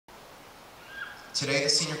Today, the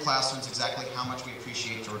senior class learns exactly how much we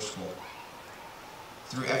appreciate George School.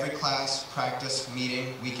 Through every class, practice,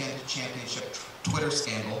 meeting, weekend, championship, Twitter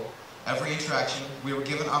scandal, every interaction, we were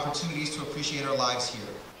given opportunities to appreciate our lives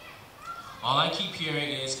here. All I keep hearing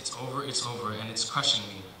is, it's over, and it's crushing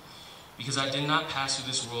me. Because I did not pass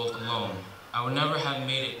through this world alone. I would never have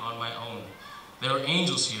made it on my own. There were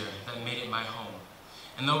angels here that made it my home.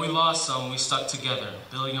 And though we lost some, we stuck together,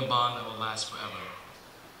 building a bond that will last forever.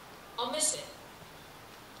 I'll miss it.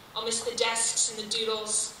 I'll miss the desks and the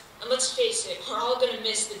doodles. And let's face it, we're all going to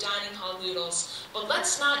miss the dining hall noodles. But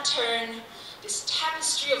let's not turn this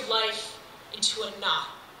tapestry of life into a knot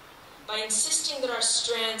by insisting that our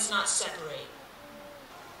strands not separate.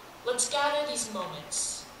 Let's gather these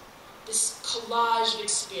moments, this collage of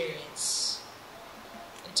experience,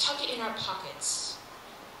 and tuck it in our pockets,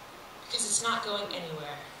 because it's not going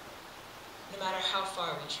anywhere, no matter how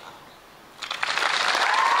far we try.